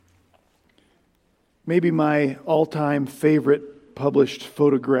Maybe my all-time favorite published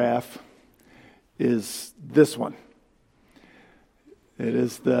photograph is this one. It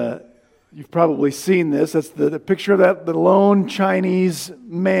is you've probably seen this. That's the picture of the lone Chinese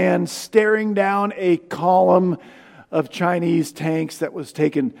man staring down a column of Chinese tanks that was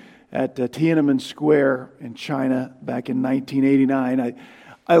taken at Tiananmen Square in China back in 1989.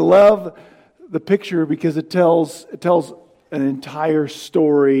 I love the picture because it tells an entire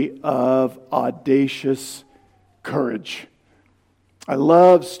story of audacious courage. I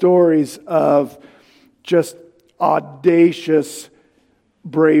love stories of just audacious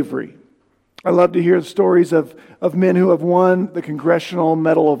bravery. I love to hear stories of men who have won the Congressional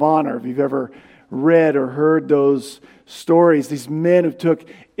Medal of Honor. If you've ever read or heard those stories, these men who took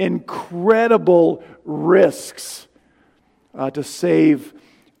incredible risks to save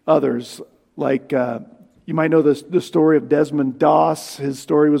others. Like you might know the story of Desmond Doss. His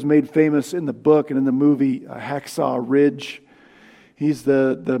story was made famous in the book and in the movie Hacksaw Ridge. He's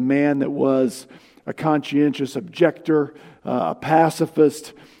the man that was a conscientious objector, a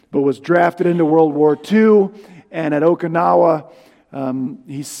pacifist, but was drafted into World War II. And at Okinawa,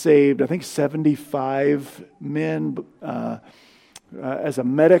 he saved, I think, 75 men as a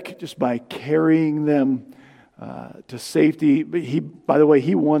medic just by carrying them to safety. By the way,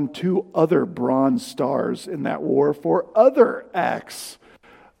 he won 2 other Bronze Stars in that war for other acts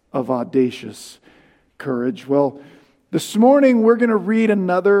of audacious courage. Well, this morning we're going to read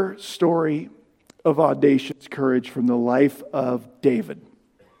another story of audacious courage from the life of David.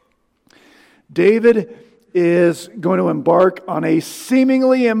 David is going to embark on a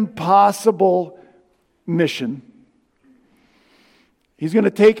seemingly impossible mission. He's going to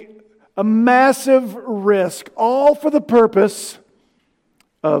take a massive risk, all for the purpose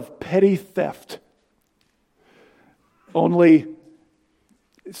of petty theft. Only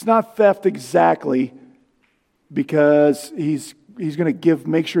it's not theft exactly, because he's going to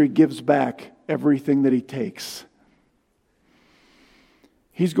make sure he gives back everything that he takes.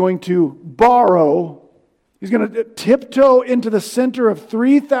 He's going to borrow. He's going to tiptoe into the center of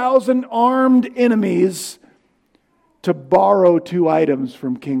 3,000 armed enemies to borrow 2 items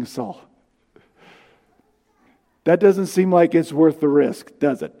from King Saul. That doesn't seem like it's worth the risk,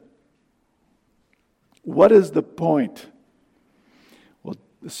 does it? What is the point? Well,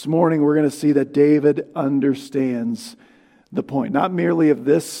 this morning we're going to see that David understands the point, not merely of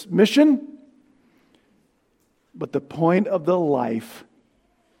this mission, but the point of the life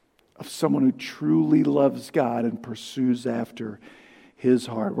of someone who truly loves God and pursues after His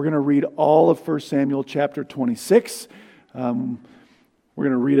heart. We're going to read all of 1 Samuel chapter 26. We're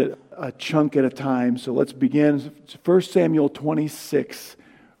going to read it a chunk at a time. So let's begin. 1 Samuel 26,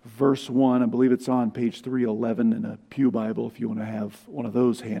 verse 1. I believe it's on page 311 in a Pew Bible if you want to have one of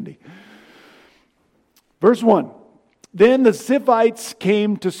those handy. Verse 1. Then the Ziphites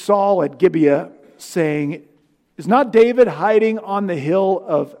came to Saul at Gibeah, saying, "Is not David hiding on the hill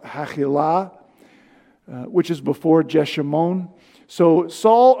of Hachilah, which is before Jeshimon?" So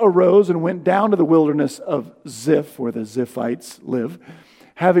Saul arose and went down to the wilderness of Ziph, where the Ziphites live,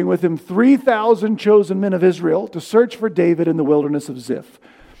 having with him 3,000 chosen men of Israel to search for David in the wilderness of Ziph.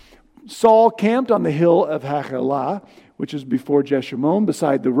 Saul camped on the hill of Hachilah, which is before Jeshimon,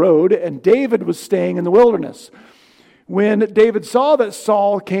 beside the road, and David was staying in the wilderness. When David saw that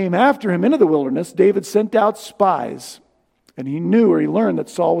Saul came after him into the wilderness, David sent out spies, and he learned that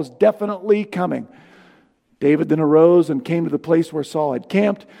Saul was definitely coming. David then arose and came to the place where Saul had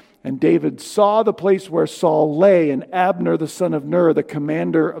camped, and David saw the place where Saul lay, and Abner the son of Ner, the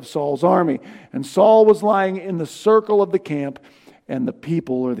commander of Saul's army. And Saul was lying in the circle of the camp, and the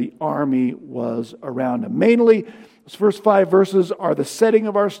people or the army was around him. Mainly, those first 5 verses are the setting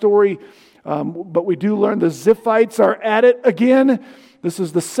of our story. But we do learn the Ziphites are at it again. This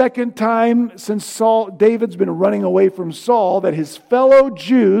is the second time since David's been running away from Saul that his fellow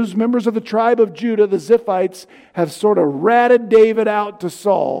Jews, members of the tribe of Judah, the Ziphites, have sort of ratted David out to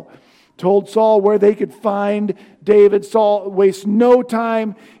Saul, told Saul where they could find David. Saul wastes no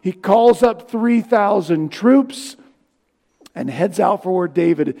time. He calls up 3,000 troops and heads out for where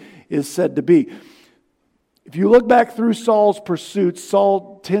David is said to be. If you look back through Saul's pursuits,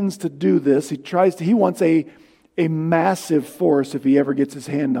 Saul tends to do this. He wants a massive force if he ever gets his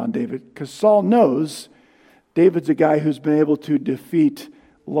hand on David, because Saul knows David's a guy who's been able to defeat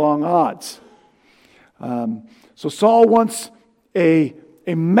long odds. So Saul wants a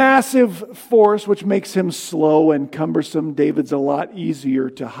massive force, which makes him slow and cumbersome. David's a lot easier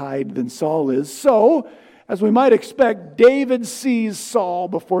to hide than Saul is. So, as we might expect, David sees Saul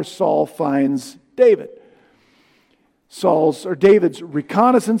before Saul finds David. David's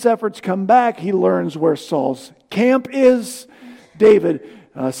reconnaissance efforts come back. He learns where Saul's camp is. David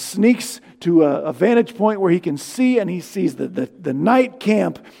sneaks to a vantage point where he can see, and he sees that the night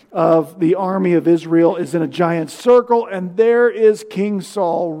camp of the army of Israel is in a giant circle, and there is King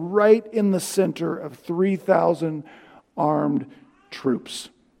Saul right in the center of 3,000 armed troops.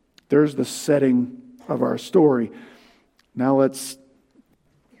 There's the setting of our story. Now let's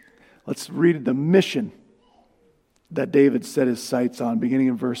read the mission that David set his sights on, beginning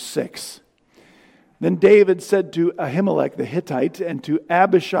in verse 6. Then David said to Ahimelech the Hittite and to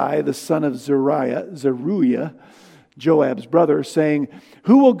Abishai the son of Zeruiah, Joab's brother, saying,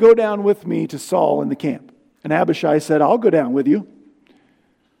 "Who will go down with me to Saul in the camp?" And Abishai said, "I'll go down with you."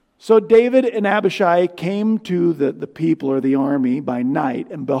 So David and Abishai came to the people or the army by night,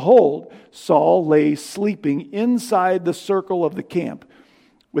 and behold, Saul lay sleeping inside the circle of the camp,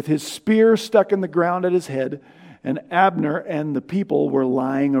 with his spear stuck in the ground at his head, and Abner and the people were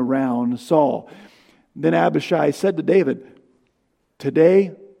lying around Saul. Then Abishai said to David,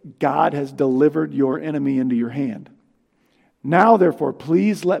 "Today God has delivered your enemy into your hand. Now therefore,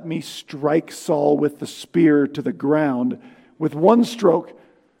 please let me strike Saul with the spear to the ground with one stroke,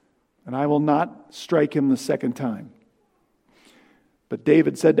 and I will not strike him the second time." But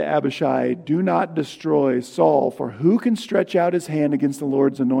David said to Abishai, "Do not destroy Saul, for who can stretch out his hand against the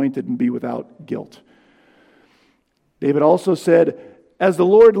Lord's anointed and be without guilt?" David also said, "As the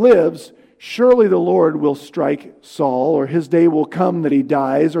Lord lives, surely the Lord will strike Saul, or his day will come that he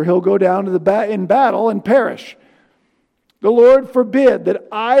dies, or he'll go down to in battle and perish. The Lord forbid that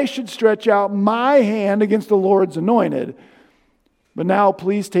I should stretch out my hand against the Lord's anointed. But now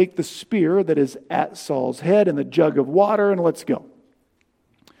please take the spear that is at Saul's head and the jug of water, and let's go."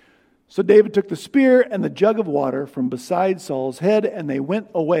 So David took the spear and the jug of water from beside Saul's head, and they went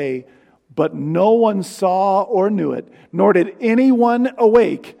away, but no one saw or knew it, nor did anyone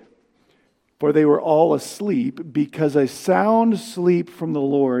awake, for they were all asleep, because a sound sleep from the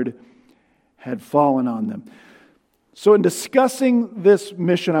Lord had fallen on them. So in discussing this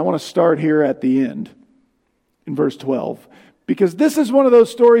mission, I want to start here at the end, in verse 12. Because this is one of those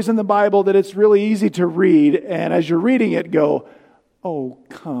stories in the Bible that it's really easy to read, and as you're reading it, go, "Oh,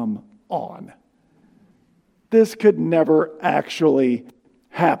 come on. This could never actually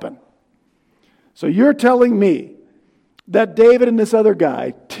happen." So you're telling me that David and this other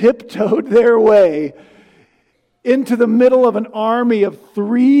guy tiptoed their way into the middle of an army of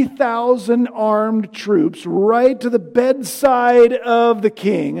 3,000 armed troops, right to the bedside of the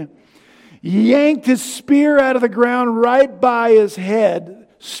king, yanked his spear out of the ground right by his head,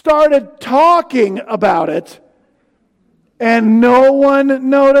 started talking about it, and no one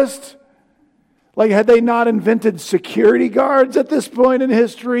noticed? Like, had they not invented security guards at this point in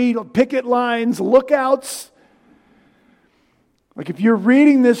history? Picket lines, lookouts? Like, if you're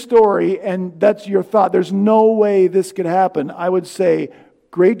reading this story and that's your thought, there's no way this could happen, I would say,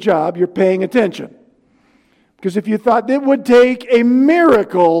 great job, you're paying attention. Because if you thought it would take a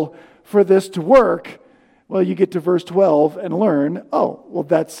miracle for this to work, well, you get to verse 12 and learn, oh, well,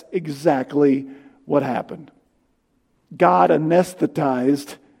 that's exactly what happened. God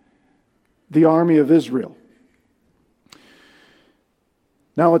anesthetized the army of Israel.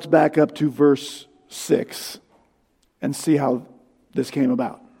 Now let's back up to verse 6 and see how this came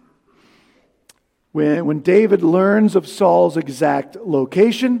about. When David learns of Saul's exact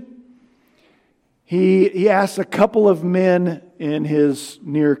location, he asks a couple of men in his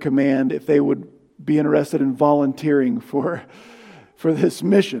near command if they would be interested in volunteering for this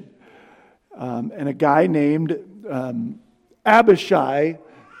mission. And a guy named Abishai,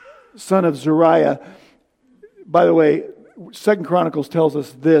 son of Zeruiah. By the way, 2 Chronicles tells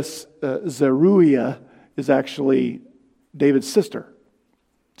us this, Zeruiah is actually David's sister.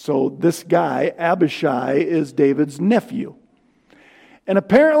 So this guy, Abishai, is David's nephew. And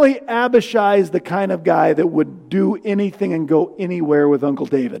apparently Abishai is the kind of guy that would do anything and go anywhere with Uncle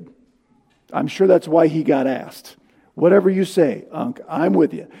David. I'm sure that's why he got asked. Whatever you say, Unc, I'm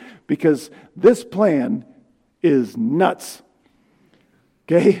with you. Because this plan is nuts.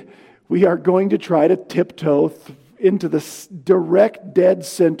 Okay? We are going to try to tiptoe into the direct dead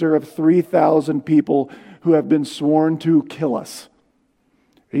center of 3,000 people who have been sworn to kill us.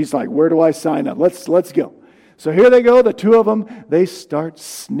 He's like, where do I sign up? Let's go. So here they go, the two of them, they start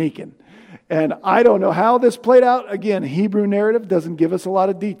sneaking. And I don't know how this played out. Again, Hebrew narrative doesn't give us a lot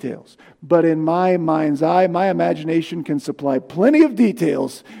of details. But in my mind's eye, my imagination can supply plenty of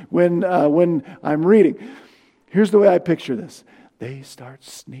details when I'm reading. Here's the way I picture this. They start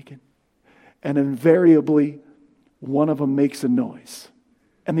sneaking. And invariably, one of them makes a noise.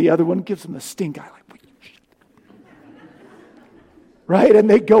 And the other one gives them the stink eye. Like, right? And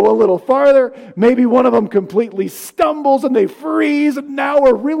they go a little farther. Maybe one of them completely stumbles and they freeze, and now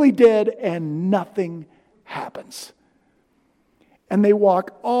we're really dead, and nothing happens. And they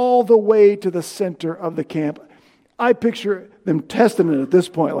walk all the way to the center of the camp. I picture them testing it at this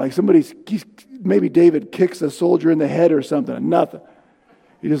point, like maybe David kicks a soldier in the head or something, and nothing.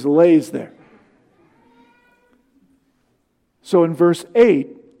 He just lays there. So in verse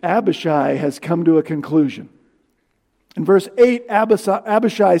 8, Abishai has come to a conclusion. In verse 8,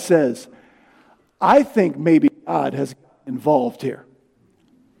 Abishai says, I think maybe God has gotten involved here.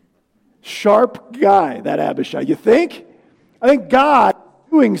 Sharp guy, that Abishai. You think? I think God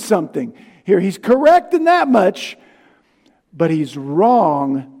is doing something here. He's correct in that much, but he's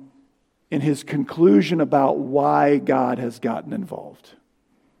wrong in his conclusion about why God has gotten involved.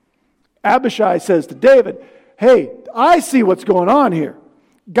 Abishai says to David, hey, I see what's going on here.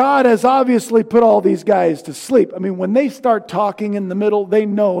 God has obviously put all these guys to sleep. I mean, when they start talking in the middle, they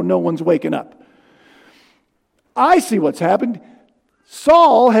know no one's waking up. I see what's happened.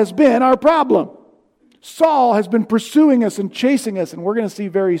 Saul has been our problem. Saul has been pursuing us and chasing us, and we're going to see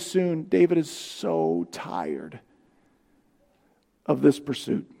very soon David is so tired of this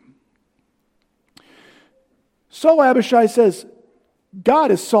pursuit. So Abishai says,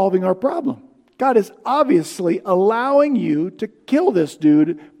 God is solving our problem. God is obviously allowing you to kill this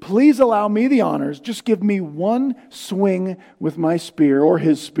dude. Please allow me the honors. Just give me one swing with my spear or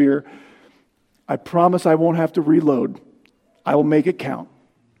his spear. I promise I won't have to reload. I will make it count.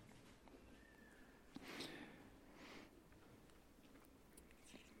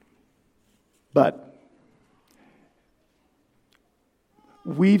 But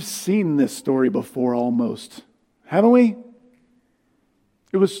we've seen this story before almost, haven't we?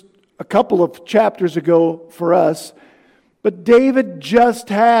 It was a couple of chapters ago for us, but David just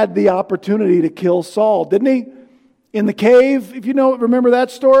had the opportunity to kill Saul, didn't he? In the cave, if you remember that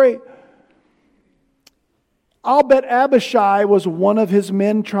story. I'll bet Abishai was one of his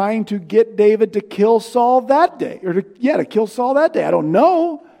men trying to get David to kill Saul that day. To kill Saul that day. I don't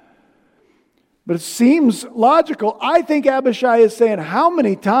know. But it seems logical. I think Abishai is saying, how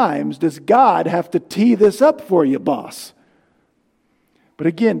many times does God have to tee this up for you, boss? But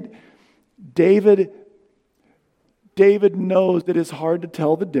again, David knows that it's hard to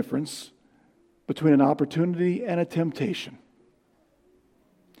tell the difference between an opportunity and a temptation.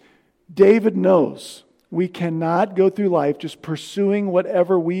 David knows we cannot go through life just pursuing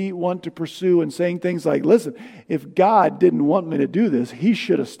whatever we want to pursue and saying things like, listen, if God didn't want me to do this, he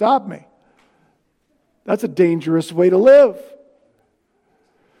should have stopped me. That's a dangerous way to live.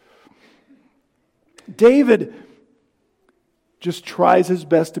 David just tries his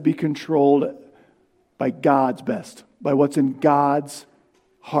best to be controlled by God's best, by what's in God's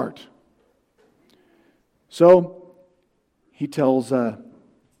heart. So he tells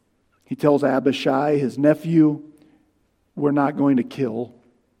Abishai, his nephew, we're not going to kill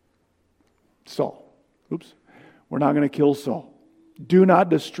Saul. We're not going to kill Saul. Do not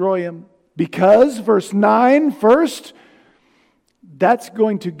destroy him. Because, verse 9, first, that's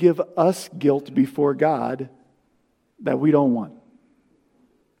going to give us guilt before God that we don't want.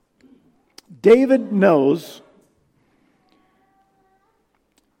 David knows,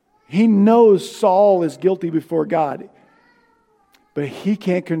 he knows Saul is guilty before God, but he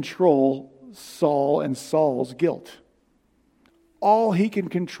can't control Saul and Saul's guilt. All he can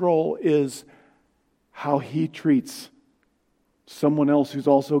control is how he treats someone else who's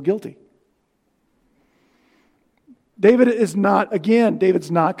also guilty. David's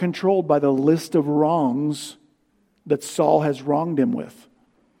not controlled by the list of wrongs that Saul has wronged him with.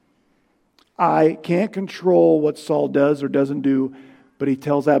 I can't control what Saul does or doesn't do, but he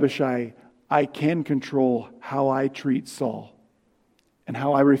tells Abishai, I can control how I treat Saul and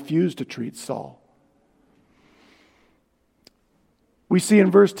how I refuse to treat Saul. We see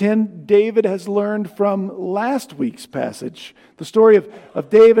in verse 10, David has learned from last week's passage. The story of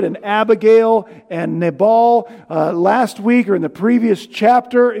David and Abigail and Nabal. Last week, or in the previous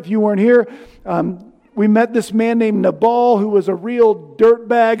chapter, if you weren't here, we met this man named Nabal, who was a real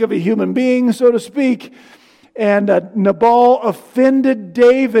dirtbag of a human being, so to speak. And Nabal offended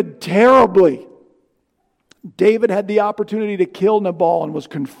David terribly. David had the opportunity to kill Nabal and was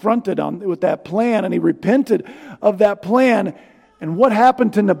confronted with that plan, and he repented of that plan. And what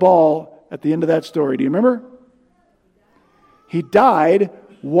happened to Nabal at the end of that story? Do you remember? He died.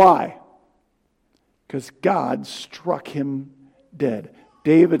 Why? Because God struck him dead.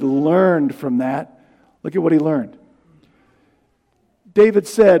 David learned from that. Look at what he learned. David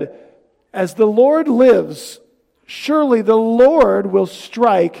said, as the Lord lives, surely the Lord will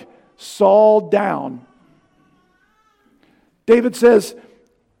strike Saul down. David says,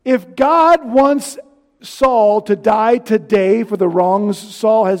 if God wants Saul to die today for the wrongs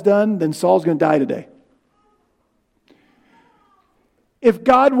Saul has done, then Saul's going to die today. If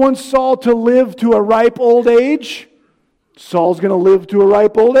God wants Saul to live to a ripe old age, Saul's going to live to a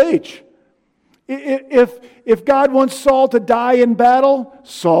ripe old age. If God wants Saul to die in battle,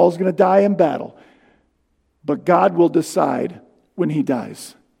 Saul's going to die in battle. But God will decide when he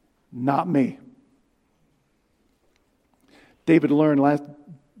dies, not me. David learned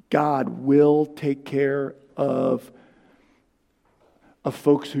God will take care of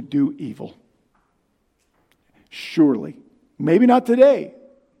folks who do evil. Surely. Maybe not today,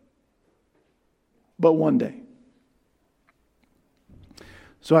 but one day.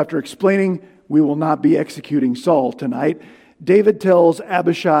 So after explaining we will not be executing Saul tonight, David tells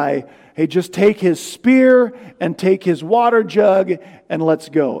Abishai, hey, just take his spear and take his water jug and let's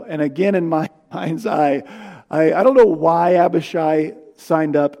go. And again, in my mind's eye, I don't know why Abishai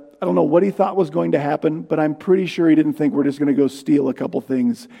signed up. I don't know what he thought was going to happen, but I'm pretty sure he didn't think we're just going to go steal a couple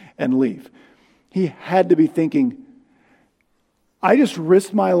things and leave. He had to be thinking, I just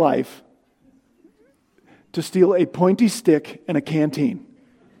risked my life to steal a pointy stick and a canteen.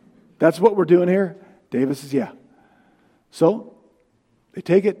 That's what we're doing here? David says, yeah. So, they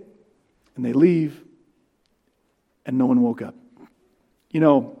take it, and they leave, and no one woke up. You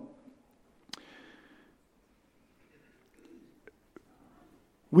know,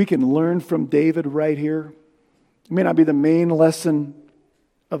 we can learn from David right here. It may not be the main lesson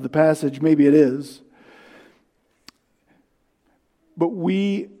of the passage, maybe it is. But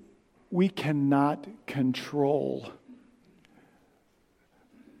we cannot control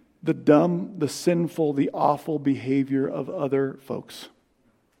the dumb, the sinful, the awful behavior of other folks.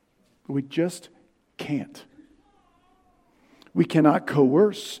 We just can't. We cannot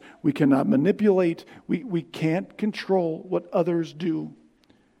coerce. We cannot manipulate. We can't control what others do.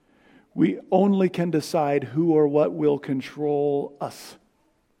 We only can decide who or what will control us.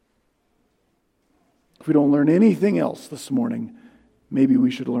 If we don't learn anything else this morning, maybe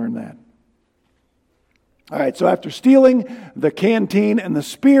we should learn that. All right, so after stealing the canteen and the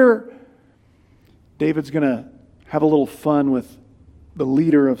spear, David's going to have a little fun with the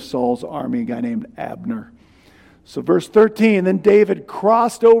leader of Saul's army, a guy named Abner. So verse 13, then David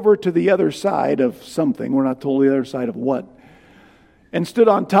crossed over to the other side of something. We're not told the other side of what. And stood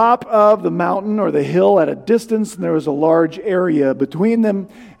on top of the mountain or the hill at a distance, and there was a large area between them.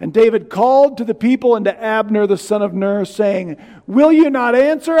 And David called to the people and to Abner, the son of Ner, saying, will you not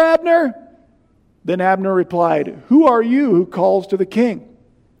answer, Abner? Then Abner replied, who are you who calls to the king?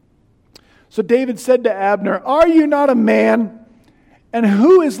 So David said to Abner, are you not a man? And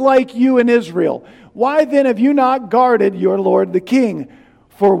who is like you in Israel? Why then have you not guarded your lord the king?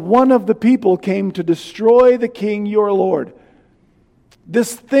 For one of the people came to destroy the king your lord.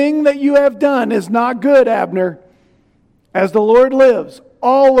 This thing that you have done is not good, Abner. As the Lord lives,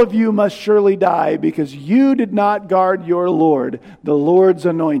 all of you must surely die because you did not guard your Lord, the Lord's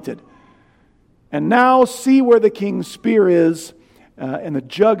anointed. And now see where the king's spear is and the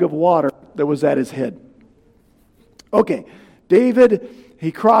jug of water that was at his head. Okay, David,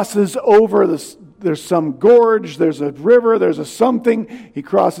 he crosses over this. There's some gorge, there's a river, there's a something. He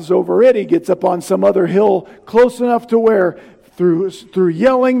crosses over it. He gets up on some other hill close enough to where through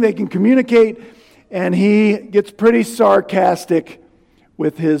yelling they can communicate. And he gets pretty sarcastic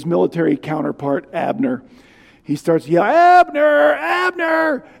with his military counterpart, Abner. He starts yelling, Abner,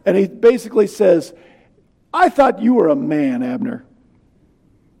 Abner! And he basically says, I thought you were a man, Abner.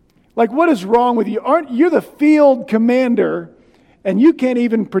 Like, what is wrong with you? You're the field commander, and you can't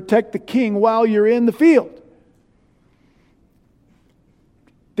even protect the king while you're in the field.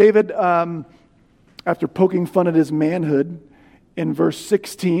 David, after poking fun at his manhood, in verse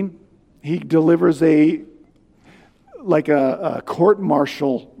 16, he delivers a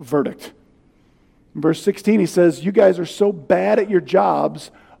court-martial verdict. In verse 16, he says, you guys are so bad at your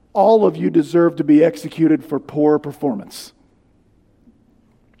jobs, all of you deserve to be executed for poor performance.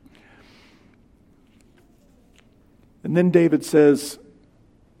 And then David says,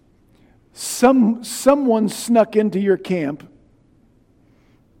 someone snuck into your camp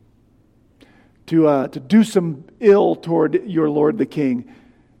to do some ill toward your lord the king.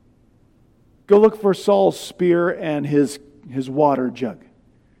 Go look for Saul's spear and his water jug.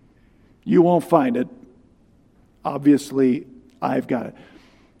 You won't find it. Obviously, I've got it.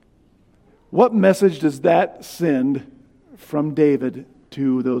 What message does that send from David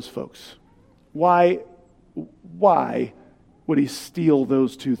to those folks? Why would he steal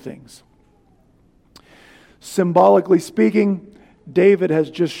those two things? Symbolically speaking, David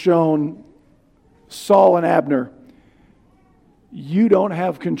has just shown Saul and Abner you don't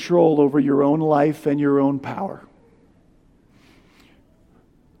have control over your own life and your own power.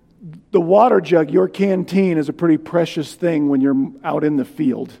 The water jug, your canteen, is a pretty precious thing when you're out in the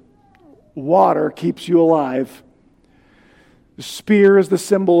field. Water keeps you alive. The spear is the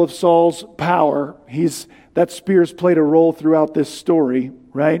symbol of Saul's power. That spear's played a role throughout this story,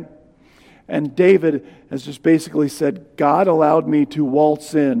 right? And David has just basically said, God allowed me to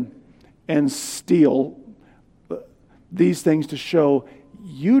waltz in and steal these things to show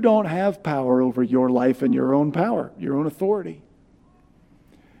you don't have power over your life and your own power, your own authority.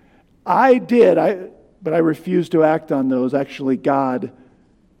 But I refuse to act on those. Actually, God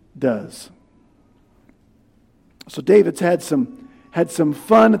does. So David's had some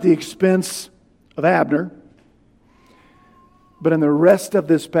fun at the expense of Abner. But in the rest of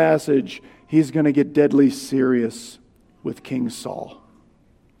this passage, he's going to get deadly serious with King Saul.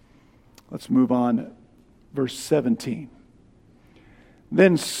 Let's move on. Verse 17.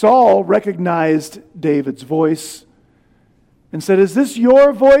 Then Saul recognized David's voice and said, "Is this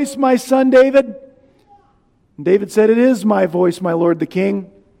your voice, my son David?" And David said, "It is my voice, my lord the king."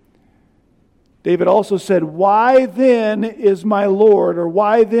 David also said, "Why then is my lord, or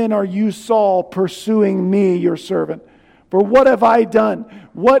why then are you, Saul, pursuing me, your servant? For what have I done?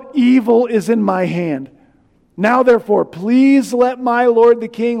 What evil is in my hand? Now therefore, please let my lord the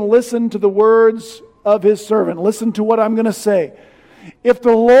king listen to the words of his servant. Listen to what I'm going to say. If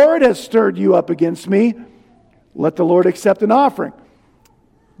the Lord has stirred you up against me, let the Lord accept an offering.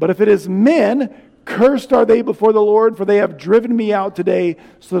 But if it is men, cursed are they before the Lord, for they have driven me out today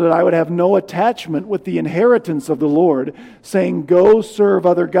so that I would have no attachment with the inheritance of the Lord, saying, go serve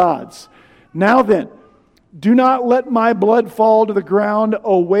other gods. Now then, do not let my blood fall to the ground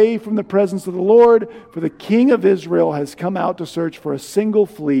away from the presence of the Lord, for the king of Israel has come out to search for a single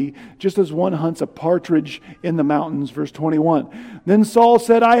flea, just as one hunts a partridge in the mountains. Verse 21. Then Saul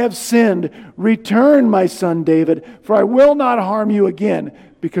said, I have sinned. Return, my son David, for I will not harm you again,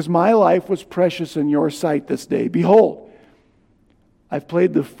 because my life was precious in your sight this day. Behold, I've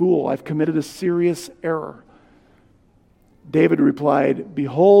played the fool. I've committed a serious error. David replied,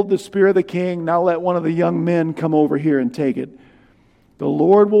 behold the spear of the king. Now let one of the young men come over here and take it. The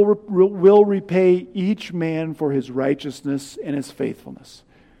Lord will repay each man for his righteousness and his faithfulness.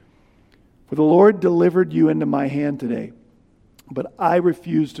 For the Lord delivered you into my hand today, but I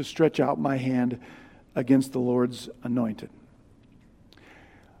refuse to stretch out my hand against the Lord's anointed.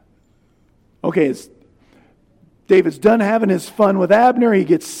 Okay, David's done having his fun with Abner. He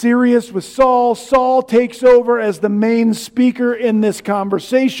gets serious with Saul. Saul takes over as the main speaker in this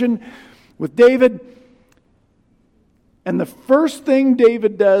conversation with David. And the first thing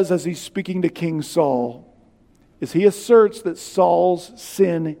David does as he's speaking to King Saul is he asserts that Saul's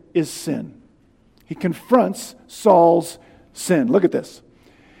sin is sin. He confronts Saul's sin. Look at this.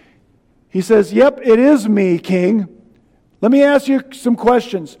 He says, yep, it is me, King. Let me ask you some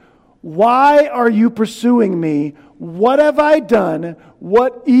questions. Why are you pursuing me? What have I done?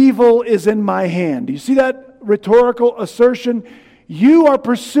 What evil is in my hand? Do you see that rhetorical assertion? You are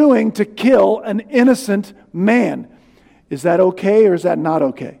pursuing to kill an innocent man. Is that okay or is that not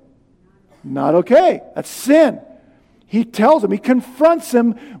okay? Not okay. That's sin. He tells him, he confronts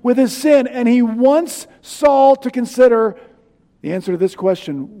him with his sin, and he wants Saul to consider the answer to this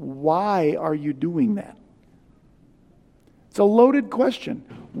question: why are you doing that? It's a loaded question.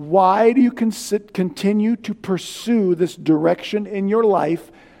 Why do you continue to pursue this direction in your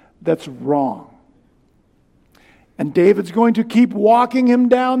life that's wrong? And David's going to keep walking him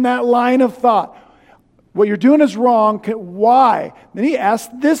down that line of thought. What you're doing is wrong. Why? Then he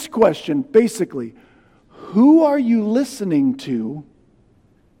asks this question, basically. Who are you listening to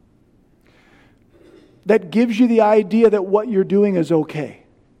that gives you the idea that what you're doing is okay?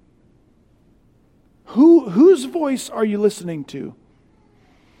 Whose voice are you listening to?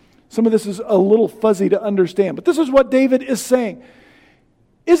 Some of this is a little fuzzy to understand, but this is what David is saying.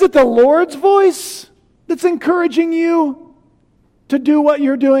 Is it the Lord's voice that's encouraging you to do what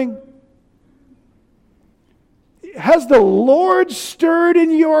you're doing? Has the Lord stirred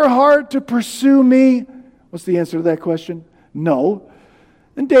in your heart to pursue me? What's the answer to that question? No.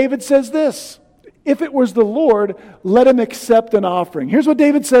 And David says this: if it was the Lord, let him accept an offering. Here's what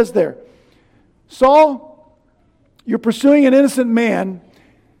David says there. Saul, you're pursuing an innocent man.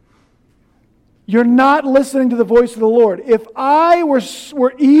 You're not listening to the voice of the Lord. If I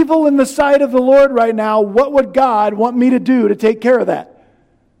were evil in the sight of the Lord right now, what would God want me to do to take care of that?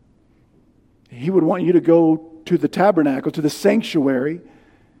 He would want you to go to the tabernacle, to the sanctuary,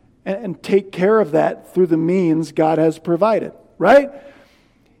 and take care of that through the means God has provided, right?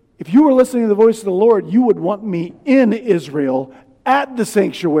 If you were listening to the voice of the Lord, you would want me in Israel at the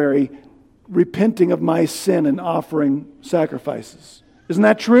sanctuary, repenting of my sin and offering sacrifices. Isn't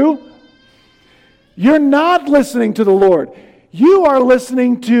that true? You're not listening to the Lord. You are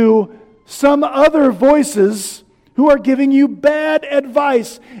listening to some other voices who are giving you bad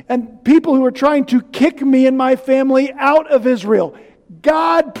advice and people who are trying to kick me and my family out of Israel.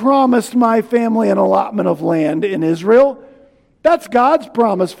 God promised my family an allotment of land in Israel. That's God's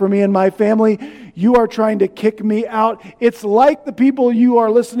promise for me and my family. You are trying to kick me out. It's like the people you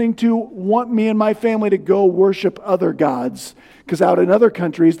are listening to want me and my family to go worship other gods, because out in other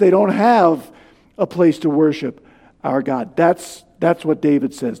countries they don't have a place to worship our God. That's what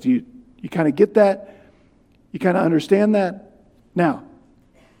David says. Do you kind of get that? You kind of understand that? Now,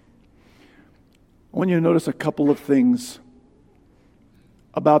 I want you to notice a couple of things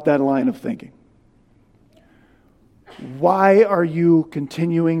about that line of thinking. Why are you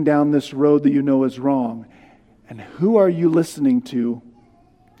continuing down this road that you know is wrong? And who are you listening to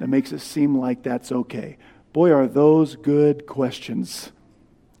that makes it seem like that's okay? Boy, are those good questions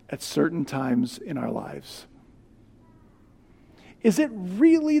at certain times in our lives. Is it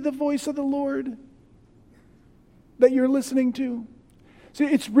really the voice of the Lord that you're listening to? See,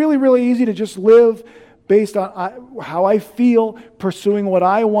 it's really, really easy to just live based on how I feel, pursuing what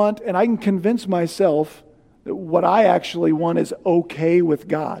I want, and I can convince myself that what I actually want is okay with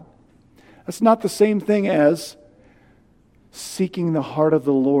God. That's not the same thing as seeking the heart of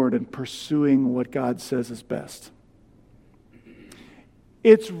the Lord and pursuing what God says is best.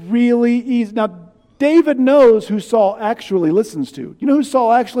 It's really easy. Now, David knows who Saul actually listens to. You know who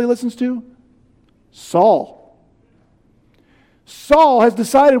Saul actually listens to? Saul. Saul has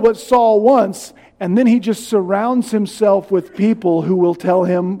decided what Saul wants, and then he just surrounds himself with people who will tell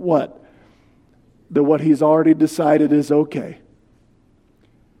him what? That what he's already decided is okay.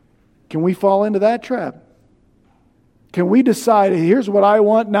 Can we fall into that trap? Can we decide, here's what I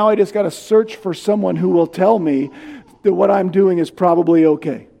want, now I just got to search for someone who will tell me that what I'm doing is probably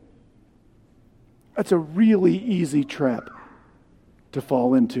okay? That's a really easy trap to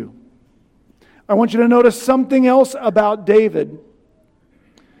fall into. I want you to notice something else about David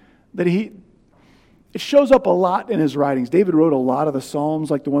that it shows up a lot in his writings. David wrote a lot of the Psalms,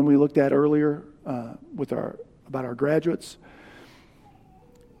 like the one we looked at earlier about our graduates.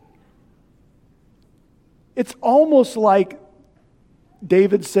 It's almost like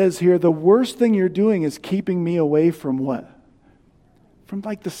David says here, the worst thing you're doing is keeping me away from what? From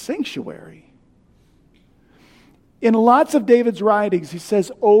like the sanctuary. In lots of David's writings, he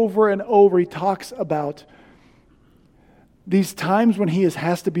says over and over, he talks about these times when he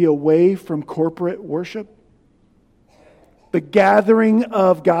has to be away from corporate worship. The gathering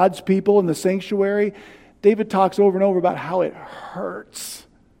of God's people in the sanctuary. David talks over and over about how it hurts.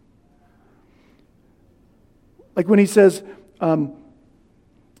 Like when he says, when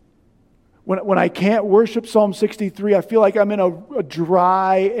I can't worship, Psalm 63, I feel like I'm in a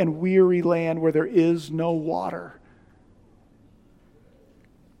dry and weary land where there is no water.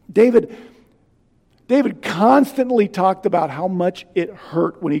 David constantly talked about how much it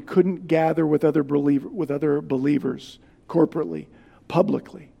hurt when he couldn't gather with other believers corporately,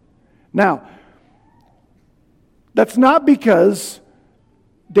 publicly. Now, that's not because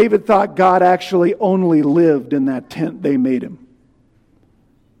David thought God actually only lived in that tent they made him.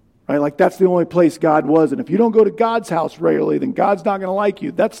 Right? Like that's the only place God was. And if you don't go to God's house regularly, then God's not going to like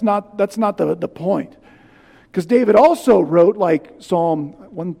you. That's not the point. Because David also wrote, like Psalm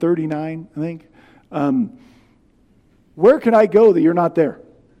 139, I think, where can I go that you're not there?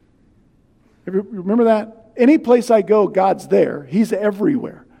 Remember that? Any place I go, God's there. He's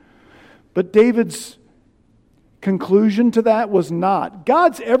everywhere. But David's conclusion to that was not,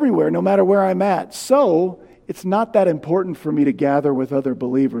 God's everywhere no matter where I'm at. So it's not that important for me to gather with other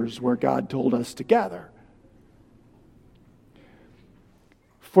believers where God told us to gather.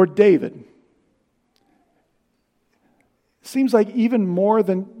 For David, it seems like even more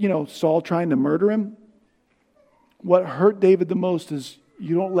than, Saul trying to murder him, what hurt David the most is,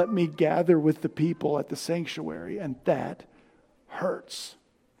 you don't let me gather with the people at the sanctuary, and that hurts.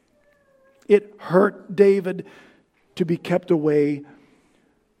 It hurt David to be kept away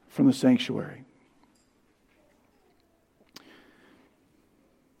from the sanctuary.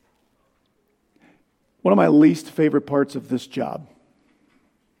 One of my least favorite parts of this job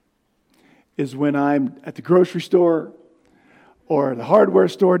is when I'm at the grocery store or the hardware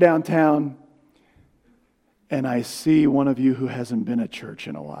store downtown and I see one of you who hasn't been at church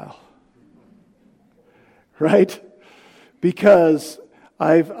in a while. Right? Because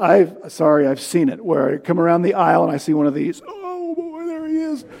I've seen it where I come around the aisle and I see one of these. Oh boy, there he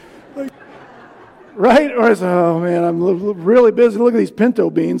is. right? Or I say, oh man, I'm really busy. Look at these pinto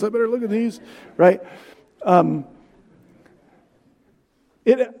beans. I better look at these, right? I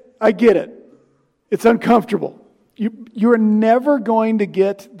get it. It's uncomfortable. You're never going to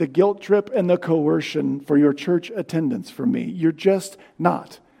get the guilt trip and the coercion for your church attendance from me. You're just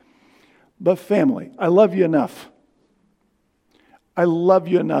not. But family, I love you enough. I love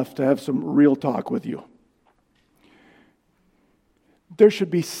you enough to have some real talk with you. There should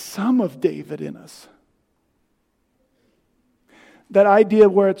be some of David in us. That idea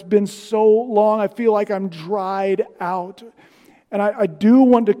where it's been so long, I feel like I'm dried out. And I do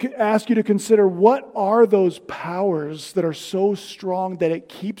want to ask you to consider, what are those powers that are so strong that it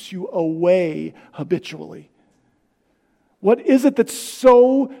keeps you away habitually? What is it that's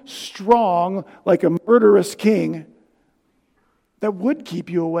so strong, like a murderous king, that would keep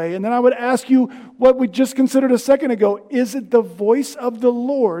you away? And then I would ask you what we just considered a second ago. Is it the voice of the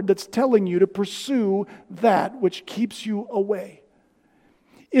Lord that's telling you to pursue that which keeps you away?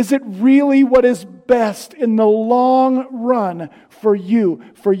 Is it really what is best in the long run for you,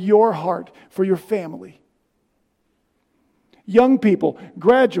 for your heart, for your family? Young people,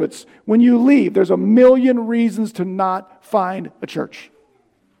 graduates, when you leave, there's a million reasons to not find a church.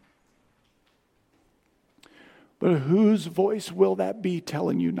 But whose voice will that be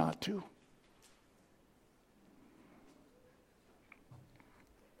telling you not to?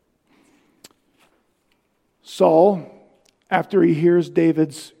 Saul, after he hears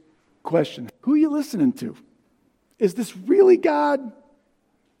David's question, who are you listening to? Is this really God?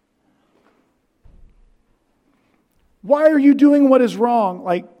 Why are you doing what is wrong?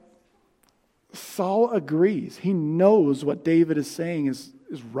 Like, Saul agrees. He knows what David is saying is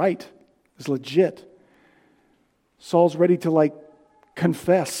right, is legit. Saul's ready to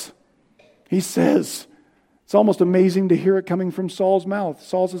confess. He says, it's almost amazing to hear it coming from Saul's mouth.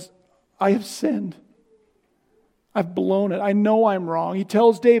 Saul says, I have sinned. I've blown it. I know I'm wrong. He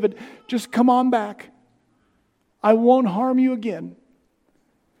tells David, just come on back. I won't harm you again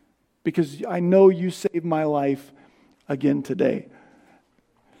because I know you saved my life again today.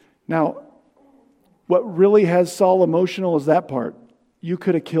 Now, what really has Saul emotional is that part. You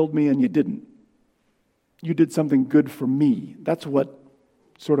could have killed me and you didn't. You did something good for me. That's what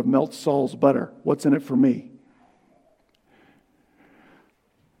sort of melts Saul's butter. What's in it for me?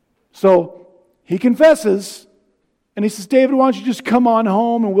 So he confesses. And he says, David, why don't you just come on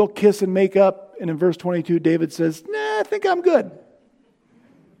home and we'll kiss and make up? And in verse 22, David says, I think I'm good.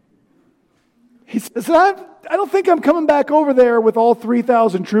 He says, I don't think I'm coming back over there with all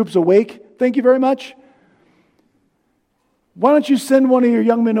 3,000 troops awake. Thank you very much. Why don't you send one of your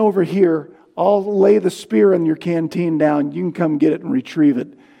young men over here? I'll lay the spear in your canteen down. You can come get it and retrieve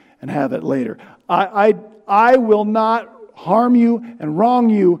it and have it later. I will not harm you and wrong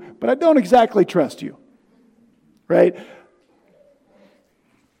you, but I don't exactly trust you. Right?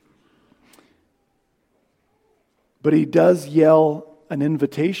 But he does yell an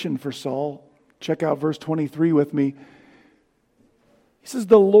invitation for Saul. Check out verse 23 with me. He says,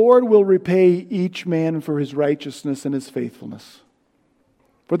 the Lord will repay each man for his righteousness and his faithfulness.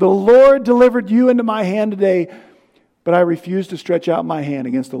 For the Lord delivered you into my hand today, but I refuse to stretch out my hand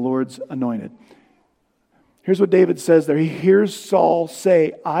against the Lord's anointed. Here's what David says there. He hears Saul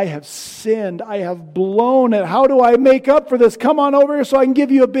say, I have sinned. I have blown it. How do I make up for this? Come on over here so I can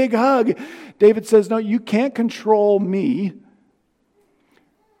give you a big hug. David says, no, you can't control me,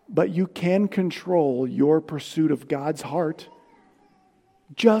 but you can control your pursuit of God's heart.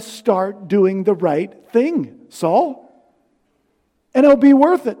 Just start doing the right thing, Saul, and it'll be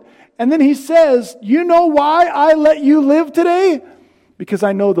worth it. And then he says, you know why I let you live today? Because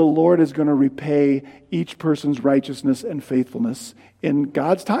I know the Lord is going to repay each person's righteousness and faithfulness in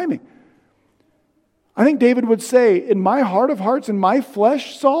God's timing. I think David would say, in my heart of hearts, in my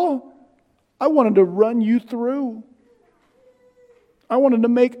flesh, Saul, I wanted to run you through. I wanted to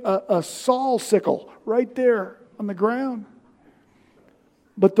make a Saul sickle right there on the ground.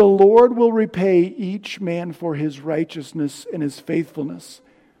 But the Lord will repay each man for his righteousness and his faithfulness.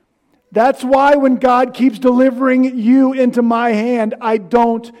 That's why when God keeps delivering you into my hand, I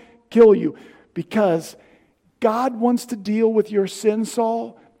don't kill you. Because God wants to deal with your sin,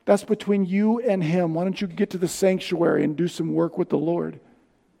 Saul. That's between you and Him. Why don't you get to the sanctuary and do some work with the Lord?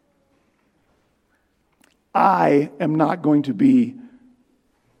 I am not going to be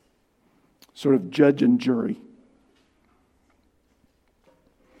sort of judge and jury.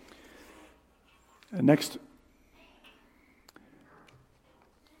 And next,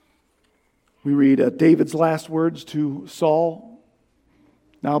 we read David's last words to Saul.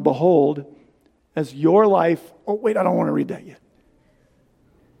 Now behold, as your life... Oh, wait, I don't want to read that yet.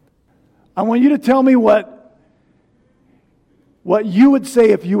 I want you to tell me what you would say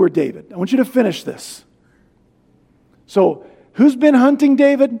if you were David. I want you to finish this. So, who's been hunting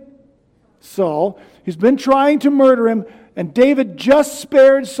David? Saul. He's been trying to murder him, and David just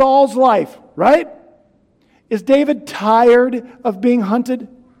spared Saul's life, right? Is David tired of being hunted?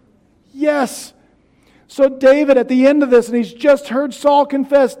 Yes. So David, at the end of this, and he's just heard Saul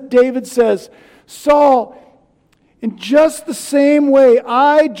confess, David says, Saul, in just the same way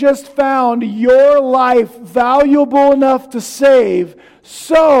I just found your life valuable enough to save,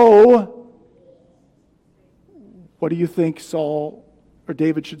 so what do you think Saul or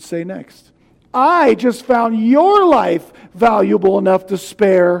David should say next? I just found your life valuable enough to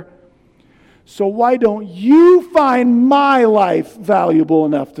spare, so why don't you find my life valuable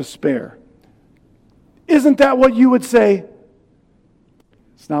enough to spare? Isn't that what you would say?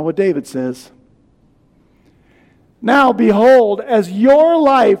 It's not what David says. Now, behold, as your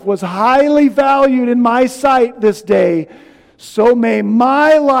life was highly valued in my sight this day, so may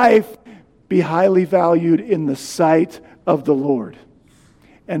my life be highly valued in the sight of the Lord.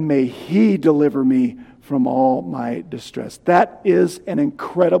 And may He deliver me from all my distress. That is an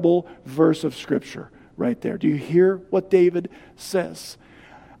incredible verse of Scripture right there. Do you hear what David says?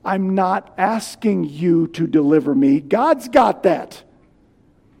 I'm not asking you to deliver me. God's got that.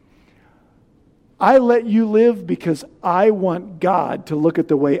 I let you live because I want God to look at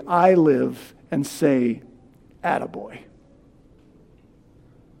the way I live and say, attaboy.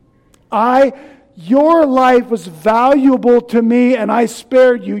 Your life was valuable to me and I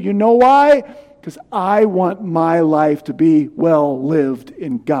spared you. You know why? Because I want my life to be well lived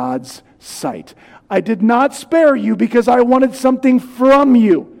in God's sight. I did not spare you because I wanted something from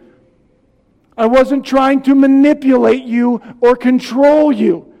you. I wasn't trying to manipulate you or control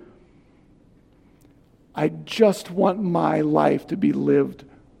you. I just want my life to be lived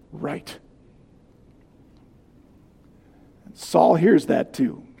right. And Saul hears that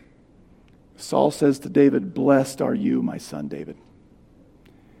too. Saul says to David, blessed are you, my son David.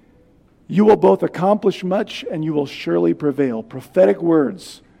 You will both accomplish much and you will surely prevail. Prophetic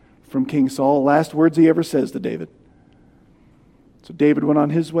words from King Saul. Last words he ever says to David. So David went on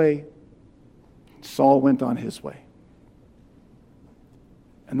his way. Saul went on his way.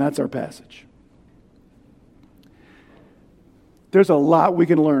 And that's our passage. There's a lot we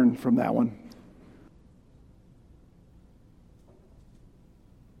can learn from that one.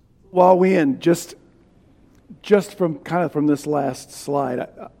 While we end, just from this last slide,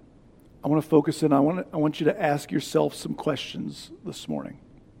 I want to focus in. I want you to ask yourself some questions this morning.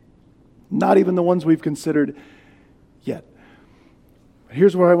 Not even the ones we've considered yet. But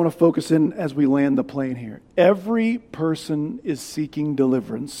here's where I want to focus in as we land the plane here. Every person is seeking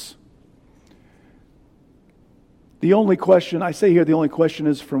deliverance. The only question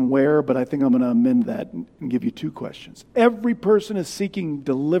is from where, but I think I'm going to amend that and give you two questions. Every person is seeking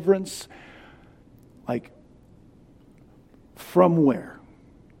deliverance, like from where?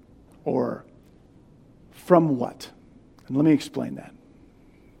 Or from what? And let me explain that.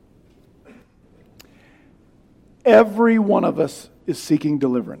 Every one of us is seeking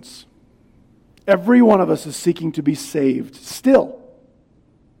deliverance. Every one of us is seeking to be saved still.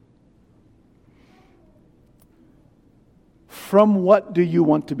 From what do you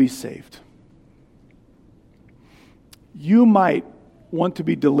want to be saved? You might want to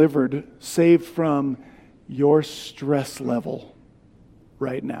be delivered, saved from your stress level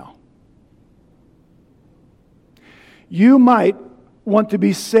right now. You might want to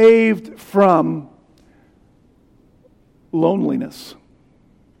be saved from loneliness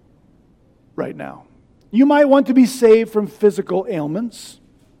right now. You might want to be saved from physical ailments.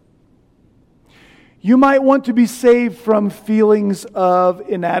 You might want to be saved from feelings of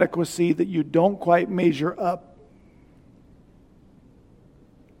inadequacy that you don't quite measure up.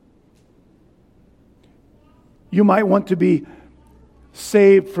 You might want to be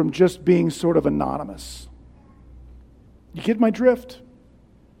saved from just being sort of anonymous. You get my drift?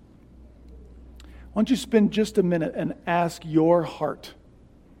 Why don't you spend just a minute and ask your heart,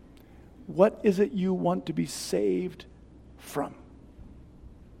 what is it you want to be saved from?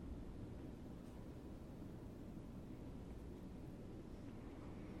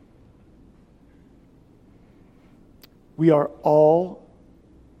 We are all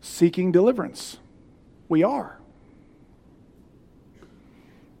seeking deliverance. We are.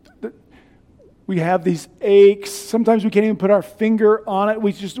 We have these aches. Sometimes we can't even put our finger on it.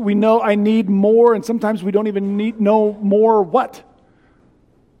 We know I need more, and sometimes we don't even know more what.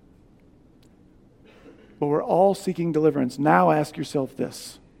 But we're all seeking deliverance. Now ask yourself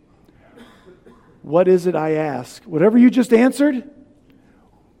this. What is it I ask? Whatever you just answered,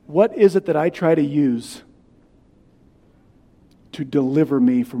 What is it that I try to use to deliver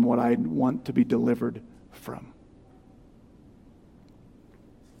me from what I want to be delivered from?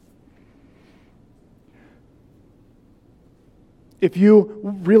 If you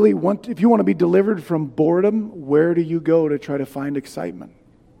want to be delivered from boredom, where do you go to try to find excitement?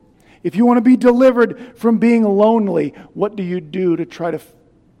 If you want to be delivered from being lonely, what do you do to try to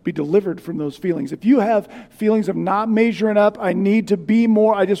be delivered from those feelings? If you have feelings of not measuring up, I need to be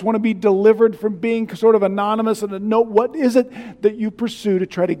more, I just want to be delivered from being sort of anonymous and a note, what is it that you pursue to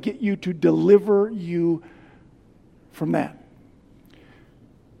try to get you to deliver you from that?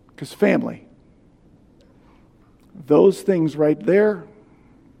 Because family, those things right there,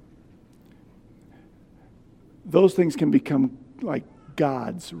 those things can become like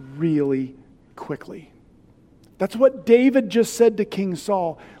gods really quickly. That's what David just said to King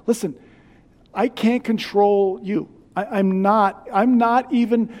Saul. Listen, I can't control you. I'm not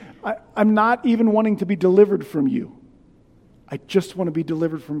even wanting to be delivered from you. I just want to be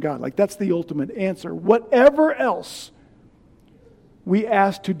delivered from God. Like, that's the ultimate answer. Whatever else we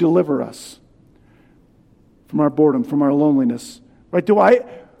ask to deliver us from our boredom, from our loneliness. Right?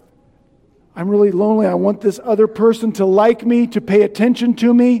 I'm really lonely. I want this other person to like me, to pay attention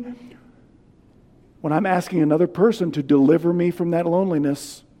to me. When I'm asking another person to deliver me from that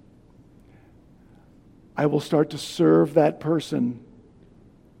loneliness, I will start to serve that person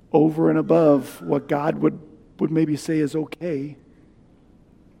over and above what God would maybe say is okay.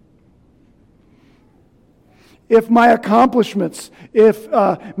 If my accomplishments, if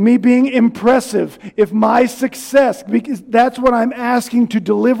me being impressive, if my success, because that's what I'm asking to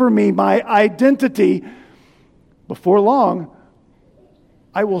deliver me, my identity, before long,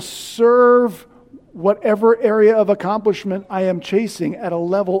 I will serve whatever area of accomplishment I am chasing at a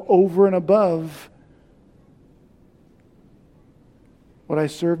level over and above what I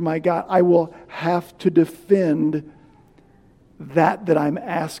serve my God. I will have to defend that I'm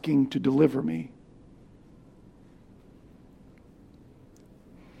asking to deliver me.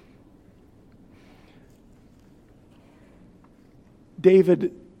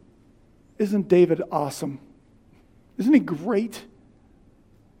 Isn't David awesome? Isn't he great?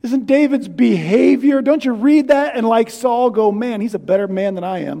 Isn't David's behavior, don't you read that and like Saul go, man, he's a better man than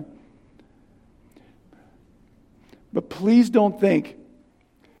I am. But please don't think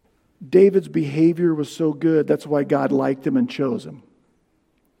David's behavior was so good, that's why God liked him and chose him.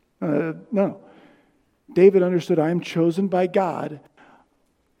 No. David understood, I am chosen by God.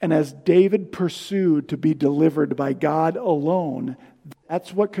 And as David pursued to be delivered by God alone,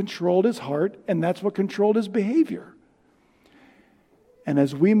 that's what controlled his heart and that's what controlled his behavior. And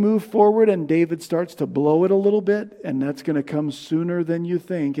as we move forward and David starts to blow it a little bit, and that's going to come sooner than you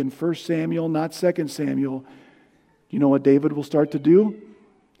think, in 1 Samuel, not 2 Samuel, you know what David will start to do?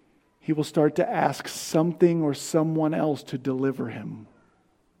 He will start to ask something or someone else to deliver him.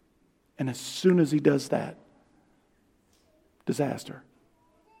 And as soon as he does that, disaster.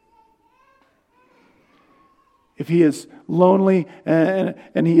 If he is lonely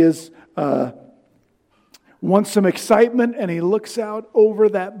and he is wants some excitement and he looks out over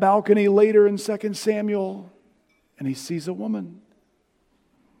that balcony later in 2 Samuel and he sees a woman.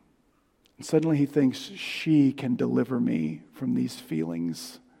 And suddenly he thinks, she can deliver me from these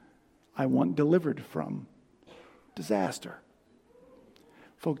feelings I want delivered from. Disaster.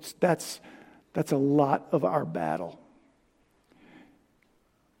 Folks, that's a lot of our battle.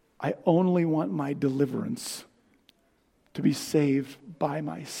 I only want my deliverance to be saved by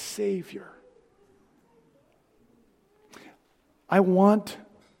my Savior.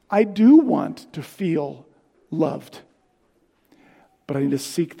 I do want to feel loved, but I need to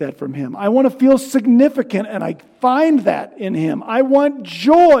seek that from Him. I want to feel significant, and I find that in Him. I want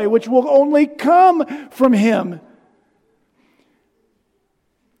joy, which will only come from Him.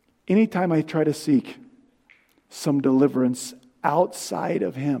 Anytime I try to seek some deliverance outside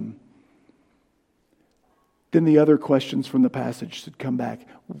of Him, then the other questions from the passage should come back.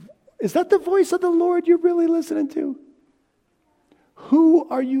 Is that the voice of the Lord you're really listening to? Who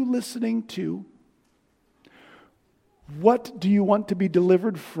are you listening to? What do you want to be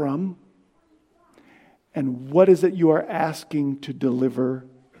delivered from? And what is it you are asking to deliver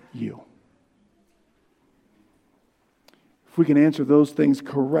you? If we can answer those things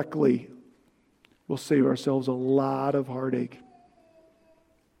correctly, we'll save ourselves a lot of heartache.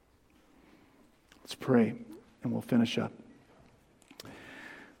 Let's pray, and we'll finish up.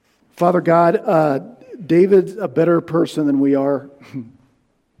 Father God, David's a better person than we are,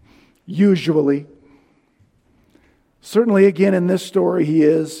 usually. Certainly, again, in this story, he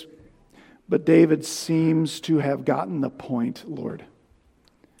is. But David seems to have gotten the point, Lord.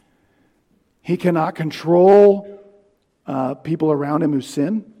 He cannot control people around him who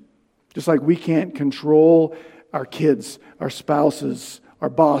sin, just like we can't control our kids, our spouses, our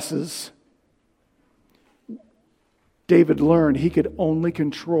bosses. David learned he could only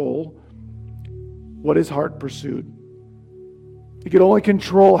control what his heart pursued. He could only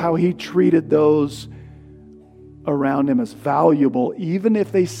control how he treated those around him as valuable, even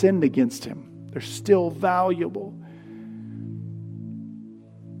if they sinned against him. They're still valuable.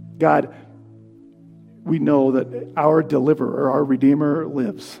 God, we know that our deliverer, our Redeemer,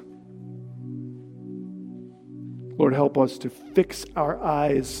 lives. Lord, help us to fix our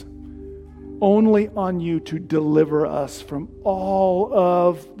eyes only on you to deliver us from all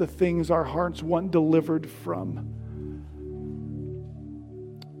of the things our hearts want delivered from.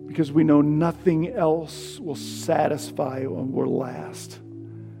 Because we know nothing else will satisfy or last.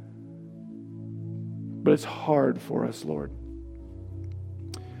 But it's hard for us, Lord.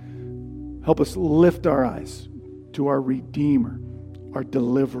 Help us lift our eyes to our Redeemer, our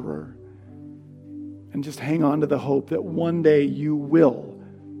Deliverer, and just hang on to the hope that one day you will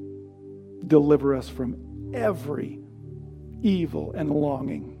deliver us from every evil and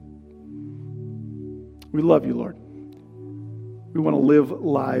longing. We love you, Lord. We want to live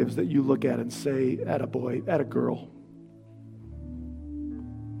lives that you look at and say, attaboy, attagirl.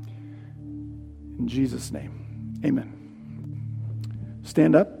 In Jesus' name, amen.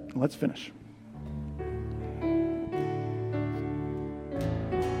 Stand up and let's finish.